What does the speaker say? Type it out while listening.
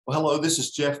Well, hello, this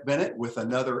is Jeff Bennett with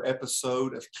another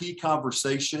episode of Key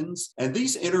Conversations. And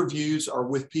these interviews are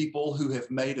with people who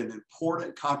have made an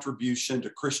important contribution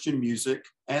to Christian music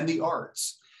and the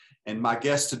arts. And my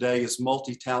guest today is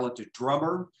multi-talented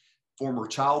drummer, former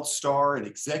child star, and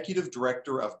executive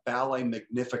director of Ballet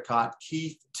Magnificat,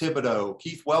 Keith Thibodeaux.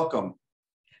 Keith, welcome.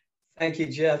 Thank you,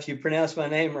 Jeff. You pronounced my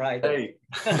name right. Hey.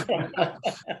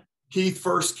 Keith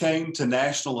first came to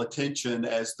national attention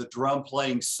as the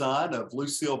drum-playing son of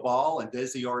Lucille Ball and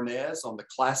Desi Arnaz on the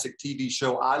classic TV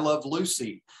show I Love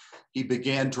Lucy. He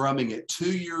began drumming at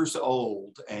 2 years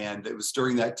old, and it was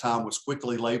during that time was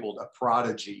quickly labeled a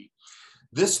prodigy.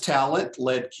 This talent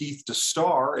led Keith to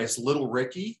star as Little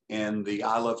Ricky in the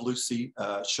I Love Lucy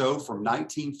show from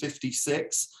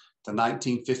 1956 to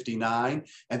 1959.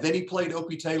 And then he played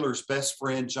Opie Taylor's best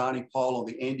friend, Johnny Paul, on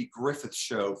the Andy Griffith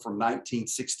Show from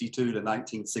 1962 to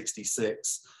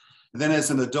 1966. And then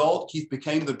as an adult, Keith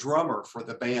became the drummer for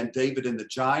the band David and the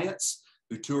Giants,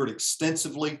 who toured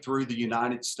extensively through the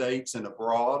United States and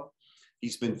abroad.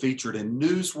 He's been featured in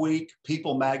Newsweek,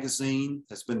 People Magazine,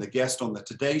 has been the guest on the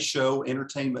Today Show,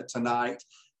 Entertainment Tonight,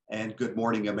 and Good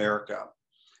Morning America.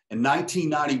 In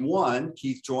 1991,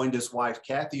 Keith joined his wife,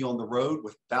 Kathy, on the road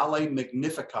with Ballet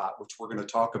Magnificat, which we're going to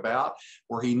talk about,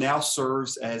 where he now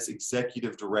serves as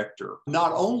executive director.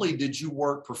 Not only did you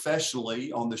work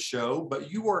professionally on the show, but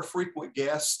you were a frequent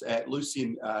guest at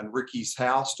Lucy and Ricky's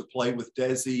house to play with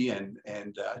Desi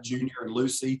and Junior and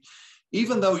Lucy.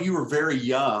 Even though you were very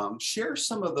young, share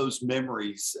some of those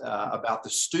memories about the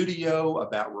studio,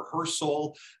 about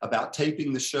rehearsal, about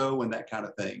taping the show and that kind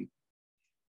of thing.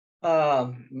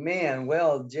 Man,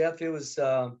 well, Jeff, it was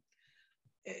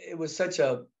such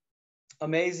a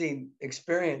amazing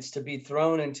experience to be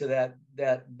thrown into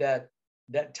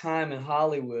that time in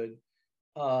Hollywood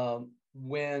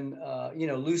when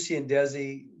Lucy and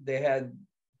Desi, they had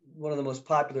one of the most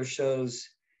popular shows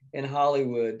in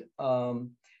Hollywood.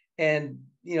 And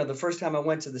the first time I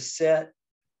went to the set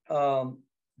to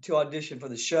audition for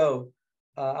the show,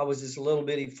 I was this little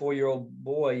bitty 4-year-old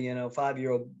boy,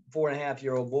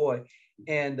 4.5-year-old boy.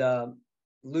 And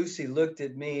Lucy looked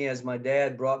at me as my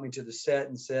dad brought me to the set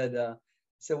and said,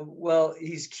 well,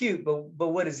 he's cute, but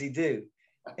what does he do?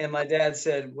 And my dad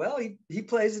said, well, he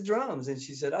plays the drums. And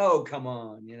she said, oh, come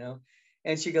on,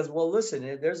 And she goes, well, listen,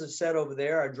 there's a set over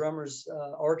there. Our drummers,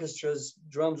 orchestra's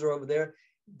drums are over there.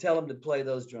 Tell him to play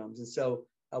those drums. And so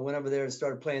I went over there and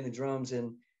started playing the drums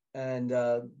and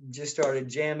just started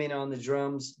jamming on the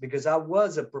drums because I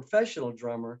was a professional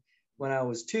drummer when I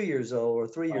was 2 years old or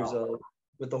 3 years old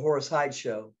with the Horace Heidt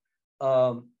show.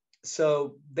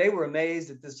 So they were amazed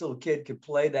that this little kid could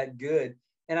play that good.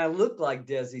 And I looked like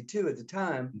Desi too at the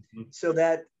time. Mm-hmm. So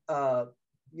that,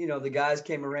 the guys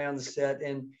came around the set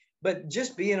but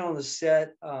just being on the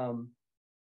set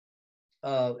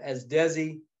as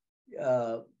Desi,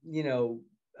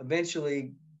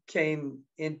 eventually came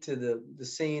into the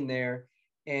scene there,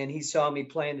 and he saw me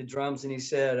playing the drums, and he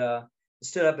said,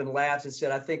 stood up and laughed and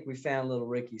said, I think we found Little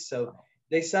Ricky. So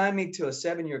they signed me to a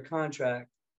 7-year contract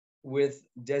with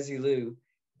Desilu.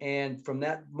 And from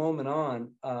that moment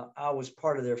on, I was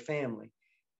part of their family.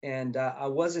 And I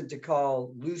wasn't to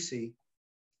call Lucy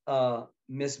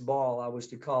Miss Ball. I was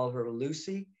to call her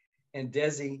Lucy, and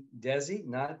Desi,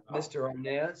 not Mr.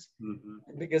 Arnaz,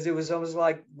 because it was almost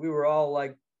like we were all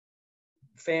like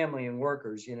family and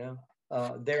workers,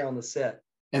 there on the set.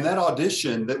 And that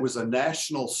audition, that was a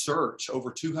national search.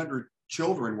 Over 200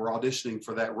 children were auditioning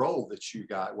for that role that you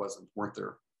got, weren't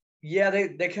there? Yeah,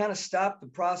 they kind of stopped the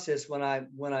process when I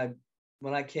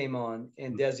came on,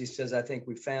 and Desi says, I think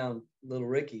we found Little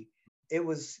Ricky. It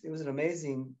was an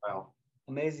amazing,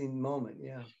 amazing moment.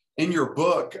 Yeah. In your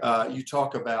book, you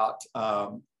talk about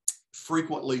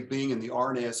frequently being in the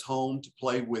Arnaz home to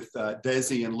play with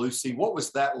Desi and Lucy. What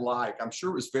was that like? I'm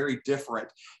sure it was very different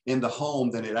in the home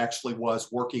than it actually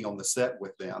was working on the set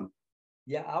with them.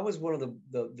 Yeah, I was one of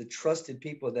the trusted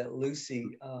people that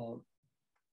Lucy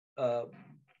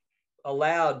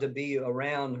allowed to be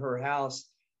around her house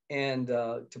and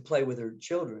to play with her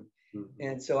children. Mm-hmm.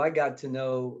 And so I got to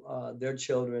know their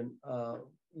children.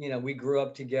 We grew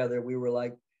up together. We were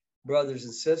like brothers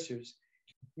and sisters.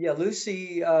 Yeah,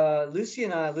 Lucy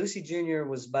Jr.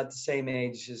 was about the same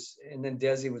age and then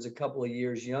Desi was a couple of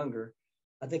years younger.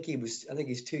 I think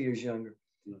he's 2 years younger.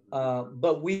 Mm-hmm.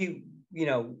 But we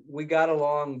got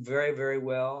along very, very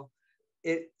well.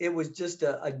 It was just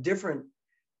a different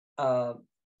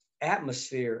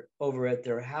atmosphere over at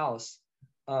their house.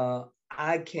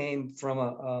 I came from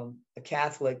a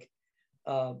Catholic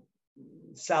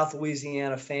South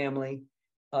Louisiana family.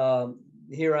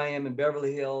 Here I am in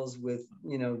Beverly Hills with,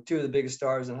 two of the biggest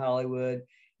stars in Hollywood.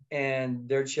 and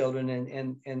their children,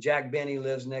 and Jack Benny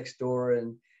lives next door,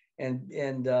 and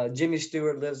Jimmy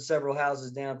Stewart lives several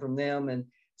houses down from them, and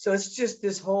so it's just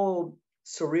this whole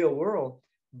surreal world.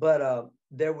 But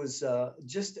there was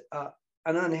just an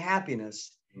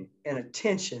unhappiness and a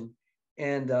tension,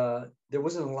 and there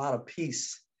wasn't a lot of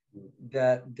peace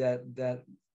that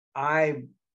I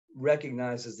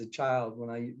recognized as a child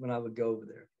when I would go over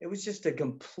there. It was just a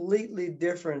completely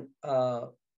different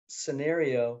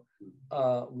scenario,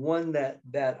 one that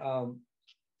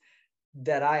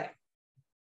I,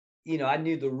 I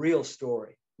knew the real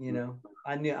story.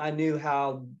 I knew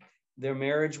how their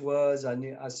marriage was.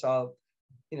 I saw,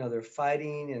 their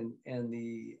fighting and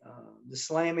the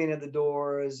slamming of the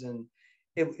doors, and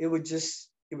it would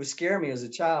scare me as a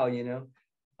child,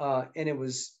 and it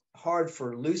was hard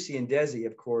for Lucy and Desi,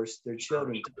 of course, their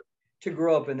children, to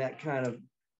grow up in that kind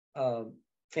of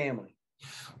family.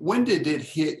 When did it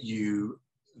hit you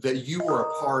that you were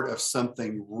a part of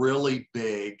something really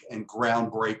big and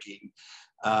groundbreaking?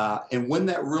 And when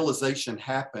that realization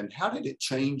happened, how did it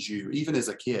change you, even as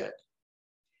a kid?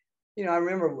 I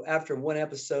remember after one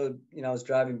episode, I was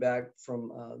driving back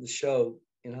from the show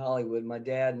in Hollywood. My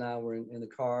dad and I were in the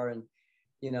car, and,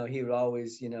 he would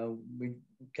always, we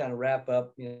kind of wrap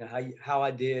up, how I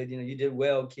did, you did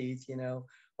well, Keith,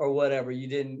 or whatever. You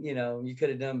didn't, you could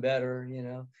have done better,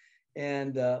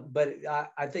 and, but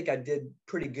I think I did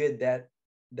pretty good that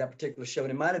particular show.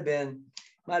 And it might've been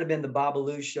the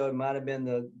Babalu show. It might've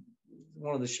been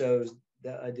one of the shows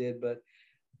that I did, but,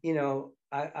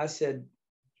 I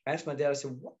asked my dad, I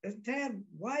said, Dad,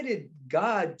 why did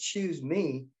God choose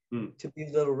me to be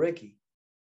little Ricky?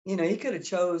 He could have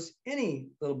chose any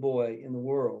little boy in the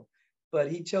world,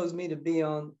 but he chose me to be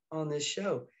on this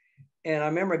show. And I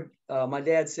remember my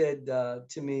dad said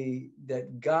to me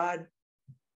that God,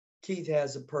 Keith,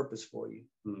 has a purpose for you.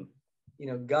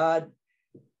 God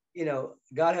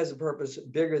has a purpose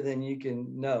bigger than you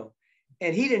can know.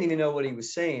 And he didn't even know what he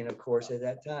was saying, of course, at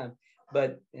that time.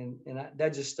 But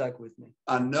that just stuck with me.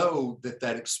 I know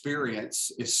that experience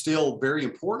is still very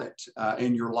important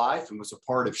in your life and was a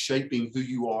part of shaping who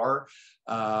you are.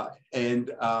 And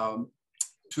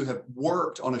to have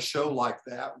worked on a show like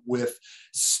that with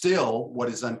still what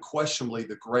is unquestionably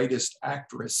the greatest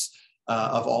actress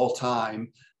of all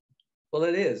time. Well,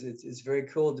 it is. It's very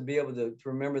cool to be able to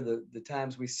remember the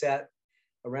times we sat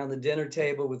around the dinner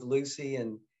table with Lucy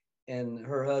and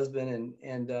her husband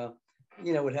and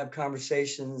would have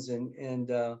conversations and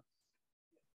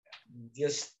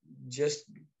just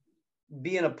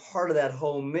being a part of that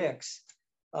whole mix,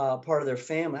 part of their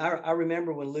family. I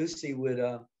remember when Lucy would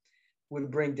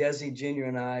bring Desi Jr.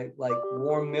 and I like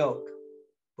warm milk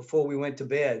before we went to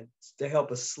bed to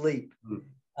help us sleep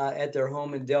at their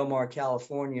home in Del Mar,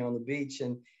 California, on the beach.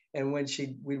 And when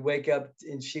we'd wake up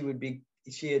and she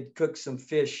had cooked some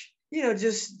fish,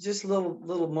 just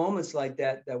little moments like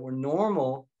that were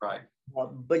normal, right?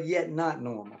 But yet not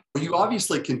normal. You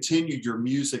obviously continued your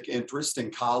music interest in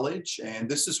college, and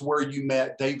this is where you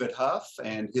met David Huff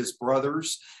and his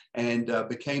brothers and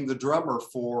became the drummer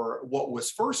for what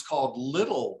was first called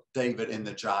Little David and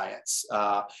the Giants.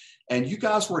 And you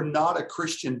guys were not a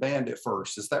Christian band at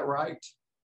first, is that right?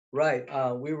 Right.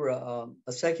 We were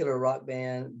a secular rock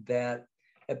band that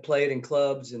had played in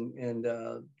clubs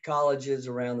and colleges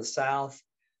around the South.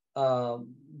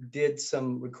 Did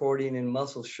some recording in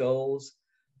Muscle Shoals,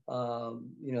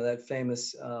 that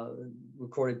famous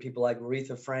recorded people like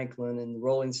Aretha Franklin and the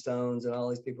Rolling Stones and all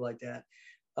these people like that.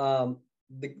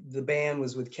 The band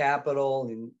was with Capitol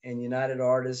and United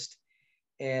Artists,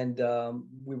 and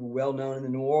we were well known in the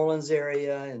New Orleans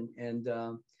area, and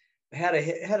had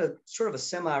a sort of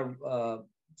a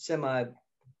semi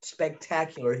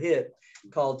spectacular hit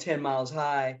called 10 Miles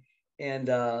High and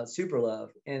Super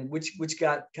Love, and which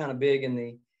got kind of big in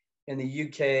the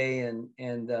UK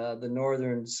and the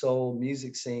Northern soul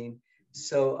music scene.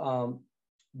 So,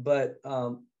 but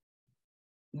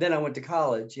then I went to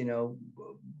college,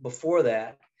 before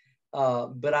that.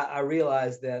 But I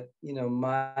realized that,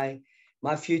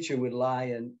 my future would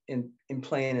lie in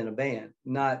playing in a band,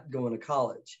 not going to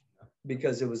college,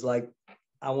 because it was like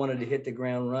I wanted to hit the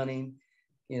ground running.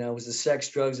 It was the sex,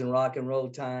 drugs, and rock and roll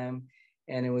time.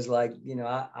 And it was like,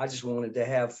 I just wanted to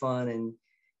have fun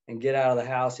and get out of the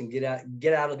house and get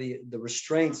out of the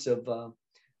restraints of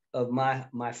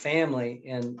my family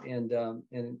and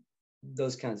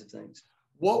those kinds of things.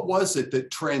 What was it that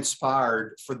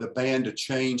transpired for the band to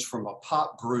change from a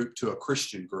pop group to a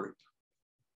Christian group?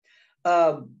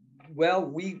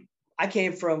 Well, I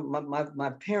came from my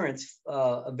parents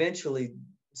eventually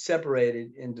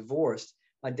separated and divorced.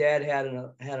 My dad had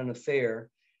an affair,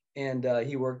 and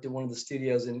he worked at one of the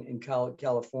studios in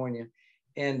California.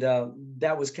 And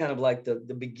that was kind of like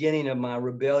the beginning of my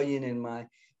rebellion and my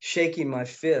shaking my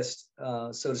fist,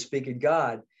 so to speak, at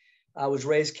God. I was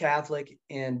raised Catholic,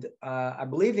 and I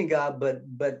believed in God,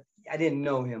 but I didn't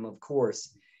know him, of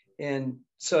course. And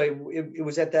so it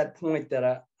was at that point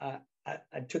that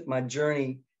I took my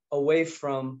journey away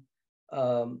from,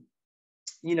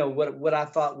 what I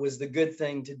thought was the good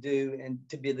thing to do and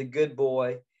to be the good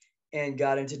boy, and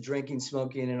got into drinking,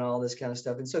 smoking, and all this kind of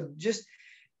stuff. And so just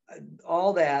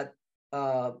all that,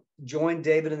 joined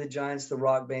David and the Giants, the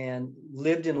rock band,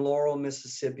 lived in Laurel,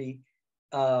 Mississippi,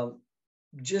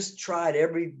 just tried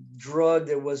every drug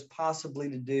there was possibly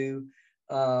to do,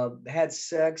 had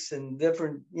sex and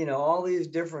different, all these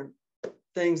different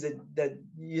things that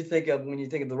you think of when you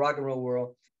think of the rock and roll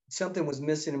world. Something was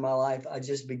missing in my life. I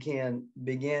just began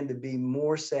to be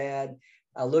more sad.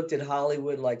 I looked at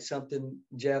Hollywood like something,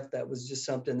 Jeff, that was just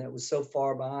something that was so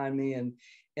far behind me.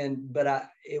 But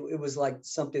it was like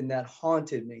something that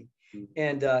haunted me.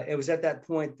 And it was at that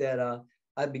point that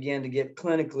I began to get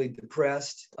clinically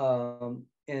depressed.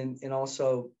 And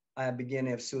also I began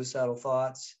to have suicidal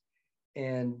thoughts.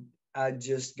 And I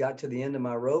just got to the end of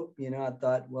my rope. I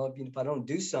thought, well, if I don't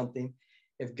do something,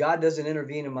 if God doesn't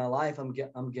intervene in my life, I'm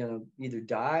going to either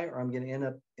die or I'm going to end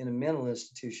up in a mental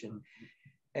institution.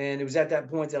 And it was at that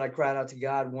point that I cried out to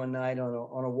God one night on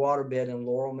a waterbed in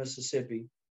Laurel, Mississippi.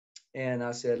 And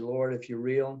I said, Lord, if you're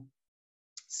real,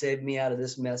 save me out of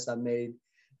this mess I made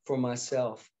for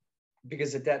myself.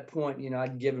 Because at that point,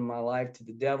 I'd given my life to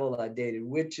the devil. I dated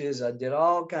witches. I did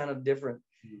all kind of different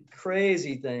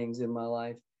crazy things in my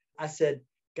life. I said,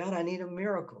 God, I need a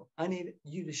miracle. I need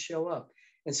you to show up.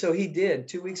 And so he did.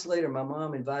 2 weeks later, my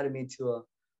mom invited me to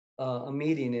a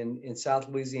meeting in South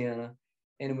Louisiana.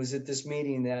 And it was at this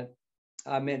meeting that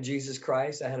I met Jesus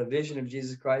Christ. I had a vision of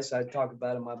Jesus Christ. I talk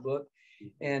about in my book.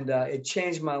 And it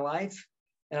changed my life.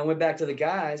 And I went back to the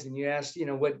guys, and you asked,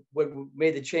 what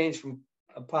made the change from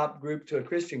a pop group to a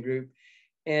Christian group.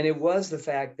 And it was the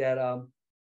fact that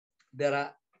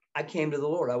I came to the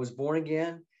Lord. I was born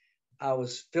again. I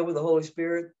was filled with the Holy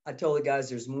Spirit. I told the guys,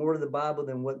 there's more to the Bible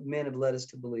than what men have led us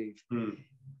to believe.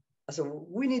 I said, well,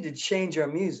 we need to change our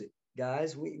music,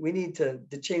 guys. We need to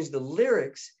change the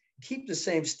lyrics, keep the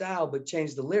same style, but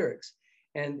change the lyrics.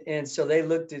 And so they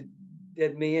looked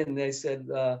at me and they said,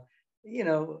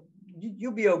 you'll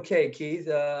be okay, Keith.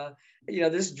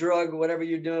 This drug, whatever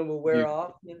you're doing, will wear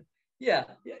off. Yeah,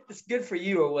 it's good for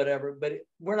you or whatever, but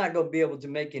we're not going to be able to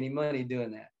make any money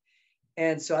doing that.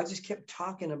 And so I just kept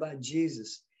talking about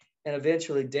Jesus. And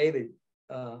eventually David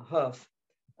Huff,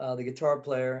 the guitar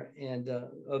player and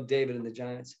of David and the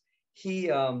Giants,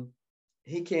 he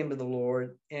came to the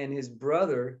Lord, and his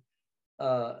brother,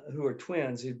 who are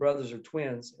twins, his brothers are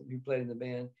twins who played in the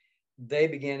band, they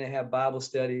began to have Bible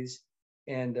studies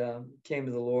and came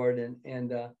to the Lord.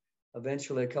 And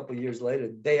eventually, a couple of years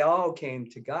later, they all came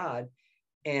to God,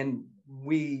 and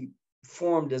we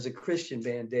formed as a Christian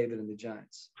band, David and the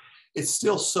Giants. It's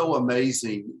still so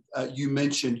amazing. You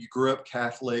mentioned you grew up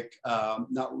Catholic,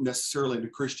 not necessarily in a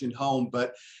Christian home,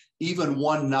 but even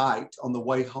one night on the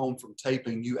way home from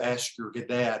taping, you asked your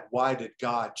dad, why did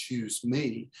God choose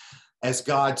me? As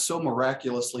God so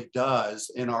miraculously does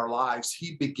in our lives,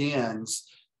 he begins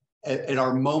at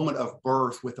our moment of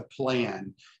birth with a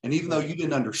plan. And even though you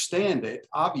didn't understand it,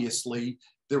 obviously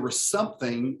there was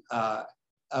something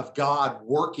of God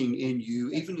working in you,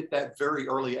 even at that very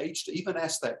early age, to even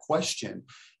ask that question.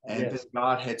 And that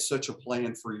God had such a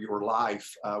plan for your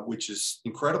life, which is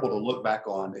incredible to look back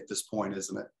on at this point,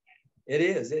 isn't it? It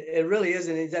is. It really is.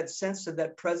 And it's that sense of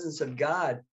that presence of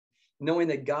God, knowing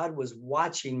that God was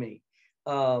watching me.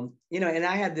 And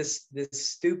I had this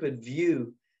stupid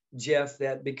view, Jeff,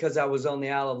 that because I was on the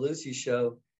I Love Lucy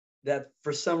show, that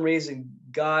for some reason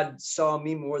God saw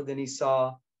me more than he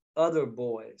saw other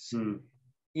boys.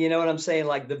 You know what I'm saying?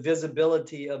 Like the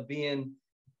visibility of being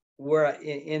where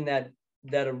in that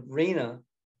arena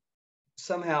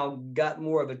somehow got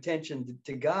more of attention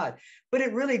to God, but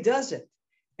it really doesn't.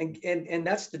 And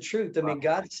that's the truth. I mean,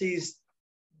 God sees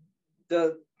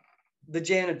the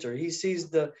janitor. He sees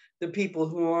the people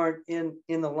who aren't in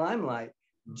the limelight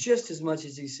just as much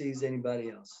as he sees anybody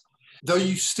else. Though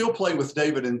you still play with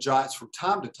David and Giants from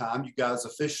time to time, you guys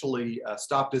officially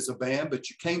stopped as a band, but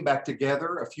you came back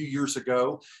together a few years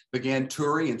ago, began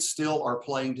touring, and still are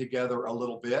playing together a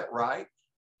little bit, right?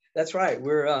 That's right.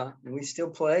 We still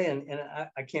play, and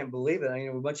I can't believe it.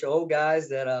 We're a bunch of old guys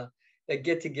that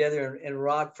get together and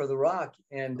rock for the rock.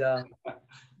 And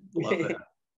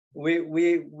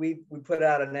we put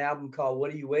out an album called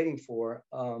 "What Are You Waiting For?"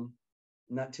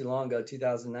 not too long ago,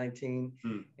 2019,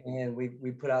 and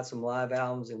we put out some live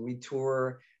albums and we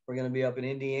tour. We're going to be up in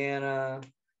Indiana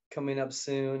coming up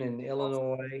soon, in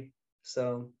Illinois.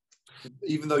 So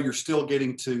even though you're still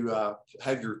getting to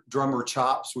have your drummer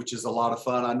chops, which is a lot of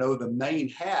fun, I know the main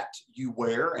hat you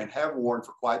wear and have worn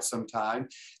for quite some time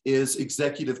is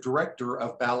executive director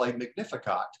of Ballet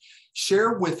Magnificat.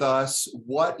 Share with us,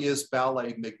 what is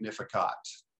Ballet Magnificat?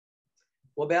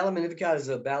 Well, Ballet Magnificat is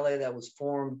a ballet that was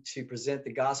formed to present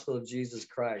the gospel of Jesus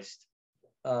Christ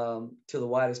to the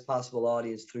widest possible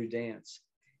audience through dance.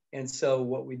 And so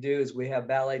what we do is we have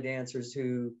ballet dancers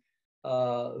who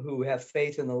have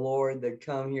faith in the Lord, that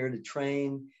come here to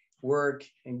train, work,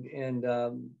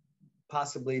 and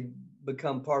possibly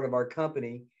become part of our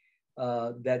company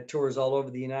that tours all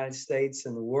over the United States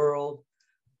and the world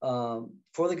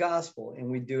for the gospel.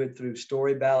 And we do it through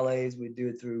story ballets. We do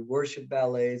it through worship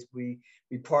ballets. We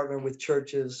partner with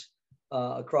churches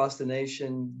across the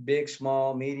nation, big,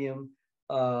 small, medium,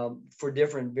 for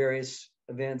different various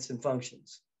events and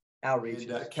functions. Outreach.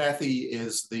 And Kathy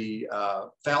is the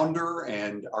founder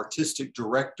and artistic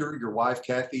director, your wife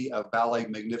Kathy, of Ballet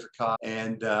Magnificat,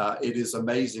 and it is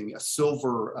amazing. A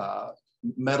silver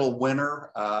medal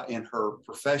winner in her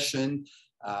profession.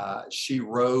 She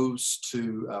rose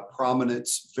to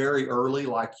prominence very early,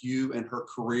 like you in her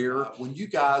career. When you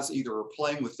guys either are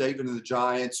playing with David and the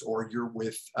Giants or you're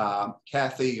with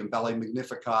Kathy and Ballet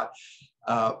Magnificat,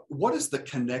 what is the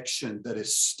connection that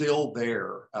is still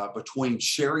there between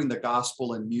sharing the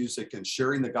gospel in music and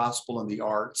sharing the gospel in the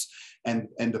arts and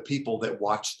the people that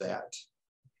watch that?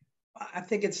 I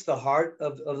think it's the heart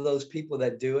of those people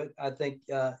that do it. I think,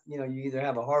 you either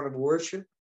have a heart of worship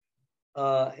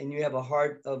and you have a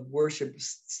heart of worship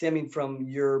stemming from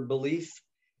your belief,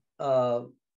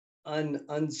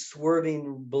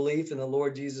 unswerving belief in the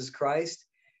Lord Jesus Christ.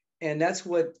 And that's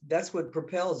what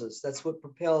propels us. That's what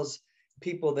propels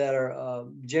people that are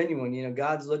genuine.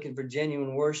 God's looking for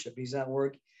genuine worship. He's not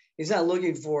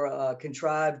looking for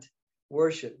contrived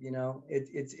worship.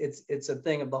 It's a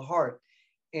thing of the heart,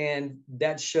 and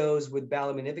that shows with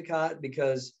Ballet Magnificat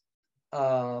because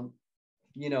I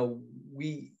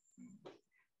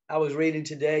was reading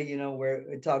today, where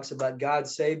it talks about God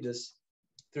saved us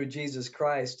through Jesus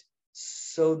Christ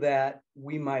so that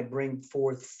we might bring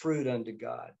forth fruit unto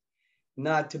God,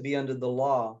 not to be under the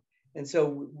law. And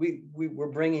so we're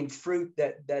bringing fruit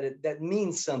that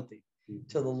means something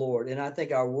to the Lord. And I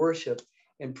think our worship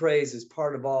and praise is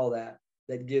part of all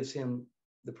that gives him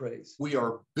the praise. We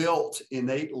are built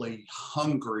innately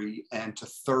hungry and to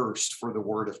thirst for the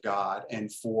word of God and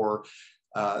for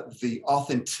the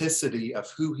authenticity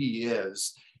of who he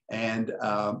is. And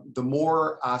the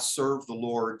more I serve the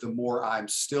Lord, the more I'm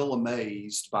still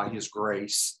amazed by his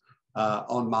grace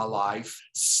on my life,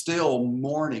 still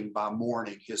morning by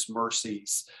morning, his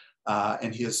mercies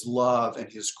and his love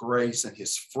and his grace and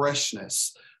his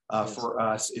freshness for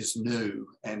us is new,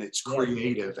 and it's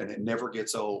creative, and it never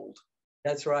gets old.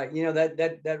 That's right.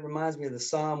 That reminds me of the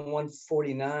Psalm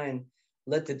 149.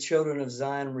 Let the children of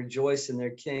Zion rejoice in their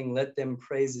King. Let them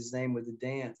praise his name with a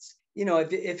dance.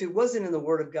 If it wasn't in the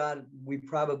word of God, we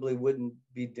probably wouldn't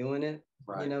be doing it,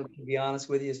 right. To be honest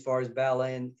with you, as far as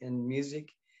ballet and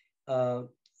music. But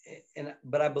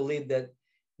I believe that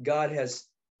God has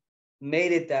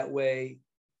made it that way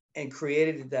and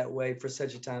created it that way for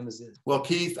such a time as this. Well,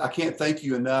 Keith, I can't thank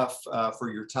you enough for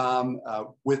your time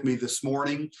with me this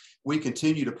morning. We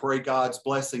continue to pray God's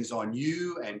blessings on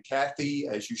you and Kathy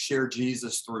as you share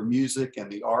Jesus through music and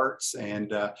the arts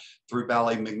and through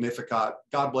Ballet Magnificat.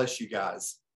 God bless you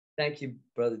guys. Thank you,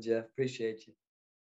 Brother Jeff. Appreciate you.